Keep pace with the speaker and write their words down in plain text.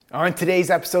On today's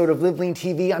episode of Live Lean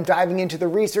TV, I'm diving into the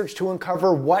research to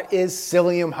uncover what is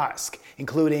Psyllium Husk,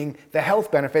 including the health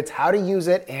benefits, how to use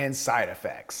it, and side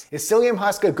effects. Is Psyllium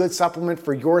Husk a good supplement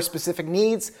for your specific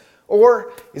needs,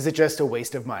 or is it just a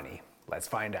waste of money? Let's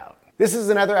find out. This is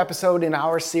another episode in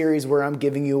our series where I'm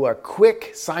giving you a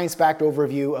quick science-backed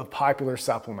overview of popular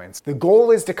supplements. The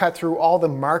goal is to cut through all the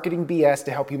marketing BS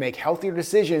to help you make healthier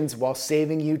decisions while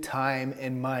saving you time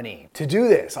and money. To do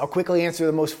this, I'll quickly answer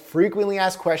the most frequently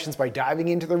asked questions by diving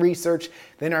into the research,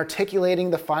 then articulating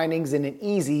the findings in an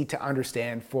easy to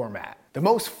understand format. The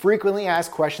most frequently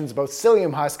asked questions about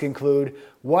Psyllium Husk include,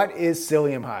 what is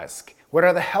Psyllium Husk? What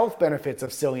are the health benefits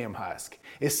of Psyllium Husk?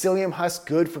 Is Psyllium Husk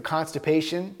good for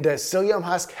constipation? Does Psyllium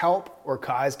Husk help or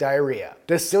cause diarrhea?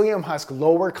 Does Psyllium Husk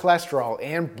lower cholesterol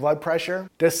and blood pressure?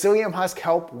 Does Psyllium Husk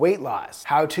help weight loss?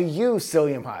 How to use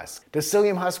Psyllium Husk? Does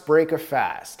Psyllium Husk break a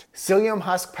fast? Psyllium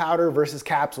Husk powder versus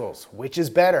capsules, which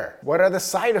is better? What are the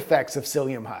side effects of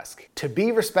Psyllium Husk? To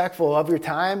be respectful of your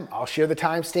time, I'll share the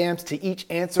timestamps to each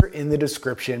answer in the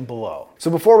description below.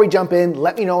 So before we jump in,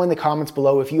 let me know in the comments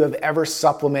below if you have ever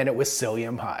supplemented with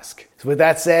Psyllium Husk. So with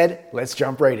that said, let's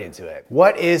jump right into it.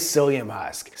 What is Psyllium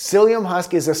Husk? Psyllium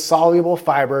Husk is a soluble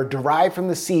fiber derived from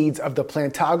the seeds of the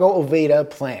Plantago ovata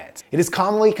plant. It is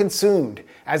commonly consumed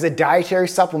as a dietary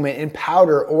supplement in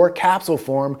powder or capsule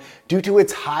form due to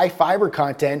its high fiber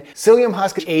content. Psyllium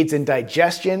Husk aids in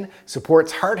digestion,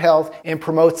 supports heart health, and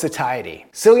promotes satiety.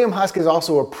 Psyllium Husk is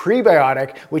also a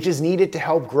prebiotic, which is needed to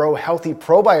help grow healthy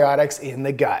probiotics in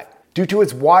the gut. Due to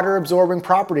its water-absorbing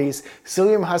properties,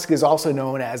 Psyllium Husk is also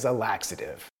known as a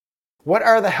laxative. What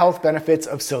are the health benefits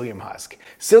of Psyllium Husk?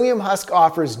 Psyllium Husk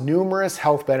offers numerous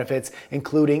health benefits,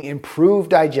 including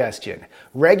improved digestion,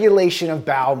 regulation of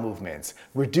bowel movements,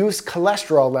 reduced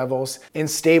cholesterol levels, and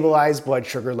stabilized blood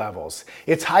sugar levels.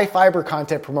 Its high fiber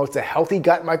content promotes a healthy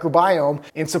gut microbiome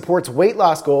and supports weight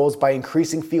loss goals by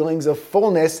increasing feelings of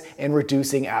fullness and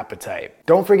reducing appetite.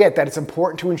 Don't forget that it's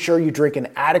important to ensure you drink an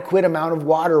adequate amount of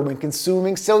water when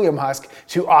consuming Psyllium Husk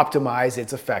to optimize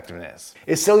its effectiveness.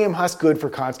 Is Psyllium Husk good for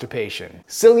constipation?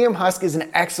 Psyllium Husk is an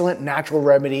excellent natural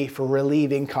remedy for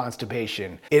relieving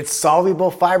constipation. Its soluble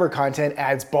fiber content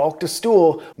adds bulk to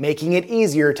stool, making it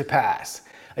easier to pass.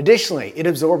 Additionally, it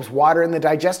absorbs water in the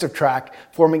digestive tract,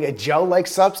 forming a gel-like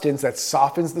substance that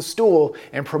softens the stool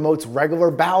and promotes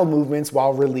regular bowel movements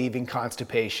while relieving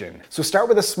constipation. So start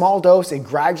with a small dose and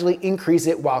gradually increase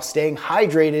it while staying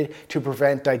hydrated to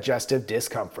prevent digestive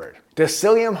discomfort. Does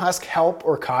Psyllium Husk help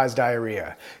or cause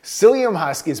diarrhea? Psyllium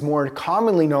Husk is more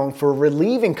commonly known for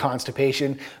relieving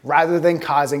constipation rather than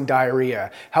causing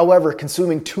diarrhea. However,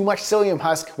 consuming too much Psyllium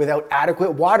Husk without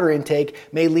adequate water intake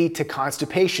may lead to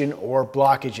constipation or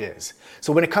blockages.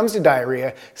 So when it comes to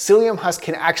diarrhea, Psyllium Husk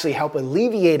can actually help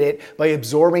alleviate it by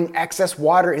absorbing excess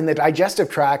water in the digestive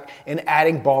tract and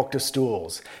adding bulk to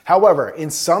stools. However, in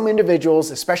some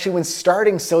individuals, especially when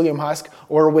starting Psyllium Husk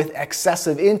or with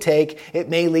excessive intake, it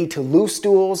may lead to loose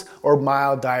stools or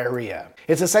mild diarrhea.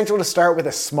 It's essential to start with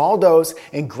a small dose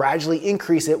and gradually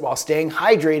increase it while staying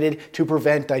hydrated to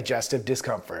prevent digestive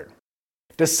discomfort.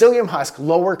 Does Psyllium Husk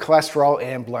lower cholesterol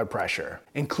and blood pressure?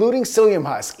 Including Psyllium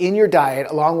Husk in your diet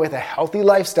along with a healthy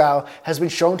lifestyle has been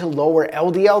shown to lower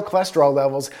LDL cholesterol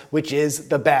levels, which is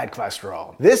the bad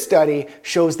cholesterol. This study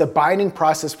shows the binding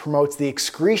process promotes the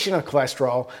excretion of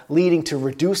cholesterol, leading to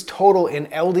reduced total in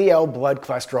LDL blood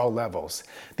cholesterol levels.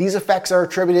 These effects are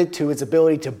attributed to its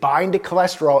ability to bind to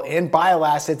cholesterol and bile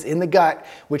acids in the gut,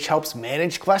 which helps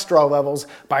manage cholesterol levels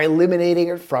by eliminating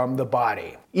it from the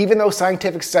body. Even though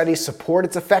scientific studies support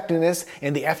its effectiveness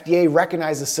and the FDA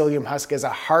recognizes Psyllium Husk as a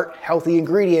heart-healthy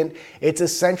ingredient, it's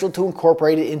essential to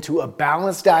incorporate it into a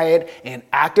balanced diet and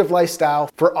active lifestyle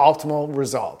for optimal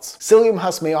results. Psyllium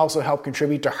Husk may also help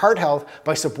contribute to heart health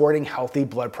by supporting healthy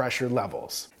blood pressure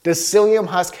levels. Does Psyllium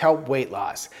Husk help weight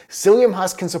loss? Psyllium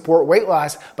Husk can support weight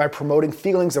loss by promoting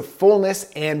feelings of fullness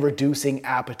and reducing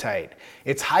appetite.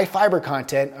 Its high fiber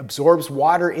content absorbs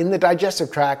water in the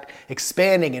digestive tract,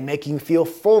 expanding and making you feel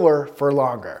fuller for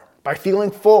longer. By feeling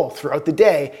full throughout the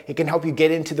day, it can help you get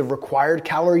into the required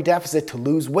calorie deficit to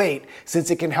lose weight,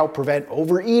 since it can help prevent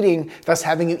overeating, thus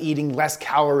having you eating less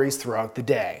calories throughout the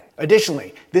day.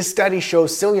 Additionally, this study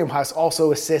shows Psyllium Husk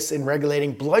also assists in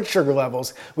regulating blood sugar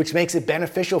levels, which makes it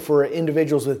beneficial for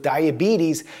individuals with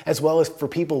diabetes as well as for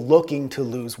people looking to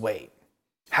lose weight.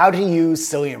 How to use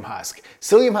Psyllium Husk.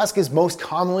 Psyllium Husk is most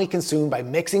commonly consumed by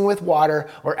mixing with water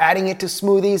or adding it to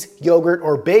smoothies, yogurt,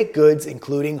 or baked goods,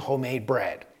 including homemade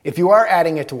bread. If you are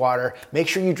adding it to water, make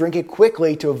sure you drink it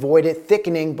quickly to avoid it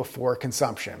thickening before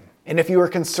consumption. And if you are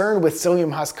concerned with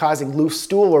psyllium husk causing loose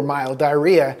stool or mild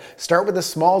diarrhea, start with a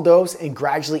small dose and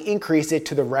gradually increase it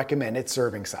to the recommended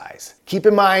serving size. Keep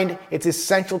in mind, it's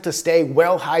essential to stay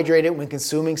well hydrated when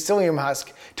consuming psyllium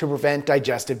husk to prevent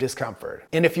digestive discomfort.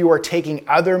 And if you are taking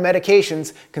other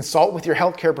medications, consult with your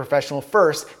healthcare professional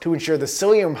first to ensure the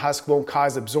psyllium husk won't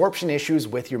cause absorption issues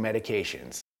with your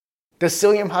medications. Does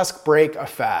psyllium husk break a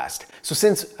fast? So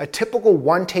since a typical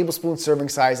 1 tablespoon serving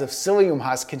size of psyllium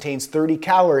husk contains 30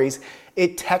 calories,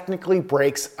 it technically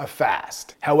breaks a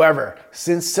fast. However,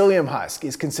 since psyllium husk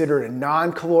is considered a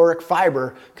non-caloric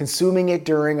fiber, consuming it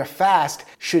during a fast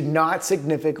should not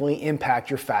significantly impact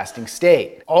your fasting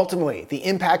state. Ultimately, the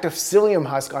impact of psyllium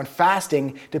husk on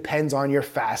fasting depends on your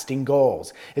fasting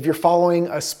goals. If you're following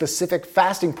a specific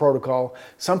fasting protocol,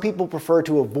 some people prefer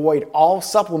to avoid all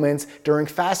supplements during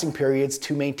fasting periods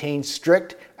to maintain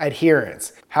strict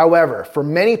adherence. However, for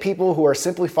many people who are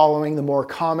simply following the more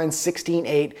common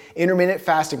 16-8 intermittent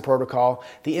fasting protocol,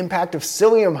 the impact of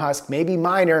psyllium husk may be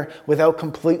minor without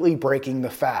completely breaking the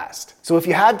fast. So if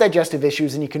you have digestive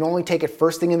issues and you can only take it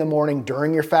first thing in the morning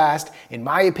during your fast, in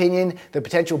my opinion, the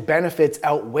potential benefits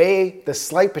outweigh the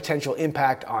slight potential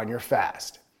impact on your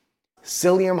fast.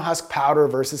 Psyllium husk powder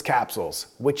versus capsules,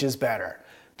 which is better?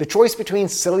 The choice between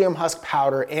psyllium husk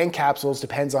powder and capsules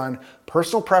depends on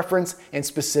personal preference and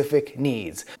specific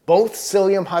needs. Both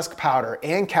psyllium husk powder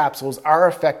and capsules are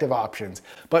effective options,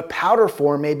 but powder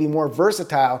form may be more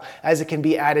versatile as it can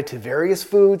be added to various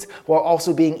foods while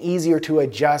also being easier to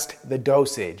adjust the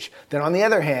dosage. Then on the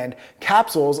other hand,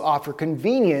 capsules offer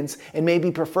convenience and may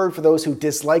be preferred for those who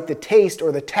dislike the taste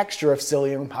or the texture of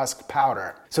psyllium husk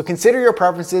powder. So consider your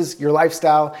preferences, your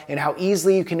lifestyle, and how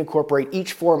easily you can incorporate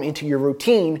each form into your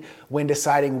routine when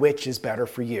deciding which is better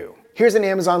for you. Here's an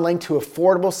Amazon link to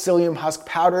affordable psyllium husk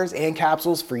powders and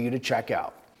capsules for you to check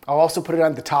out. I'll also put it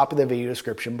on the top of the video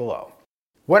description below.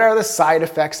 What are the side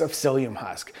effects of psyllium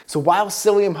husk? So while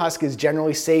psyllium husk is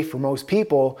generally safe for most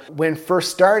people, when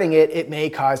first starting it, it may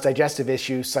cause digestive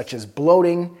issues such as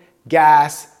bloating,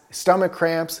 gas, stomach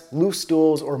cramps, loose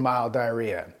stools, or mild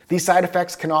diarrhea. These side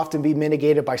effects can often be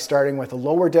mitigated by starting with a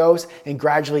lower dose and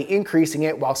gradually increasing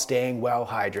it while staying well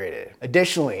hydrated.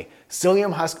 Additionally,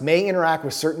 psyllium husk may interact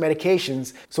with certain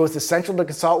medications, so it's essential to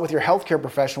consult with your healthcare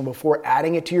professional before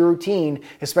adding it to your routine,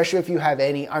 especially if you have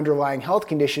any underlying health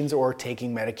conditions or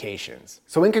taking medications.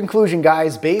 So in conclusion,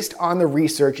 guys, based on the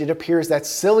research, it appears that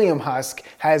psyllium husk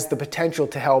has the potential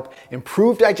to help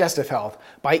improve digestive health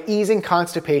by easing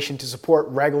constipation to support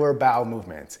regular bowel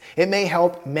movements. It may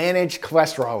help manage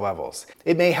cholesterol levels.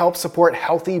 It may help support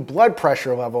healthy blood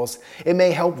pressure levels. It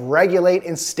may help regulate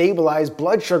and stabilize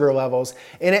blood sugar levels,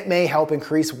 and it may help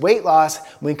increase weight loss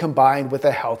when combined with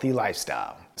a healthy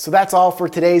lifestyle. So that's all for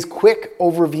today's quick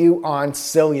overview on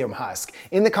psyllium husk.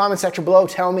 In the comment section below,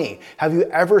 tell me, have you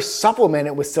ever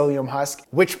supplemented with psyllium husk?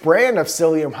 Which brand of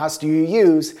psyllium husk do you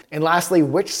use? And lastly,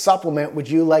 which supplement would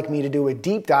you like me to do a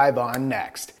deep dive on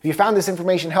next? If you found this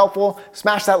information helpful,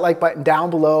 smash that like button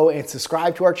down below and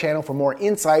subscribe to our channel for more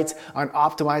insights on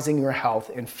optimizing your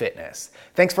health and fitness.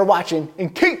 Thanks for watching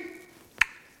and keep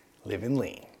living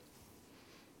lean.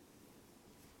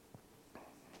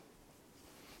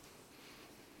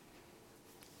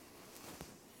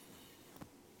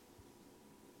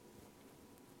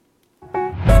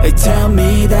 They tell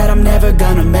me that I'm never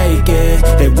gonna make it.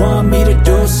 They want me to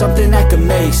do something that could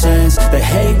make sense. They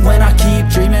hate when I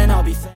keep dreaming I'll be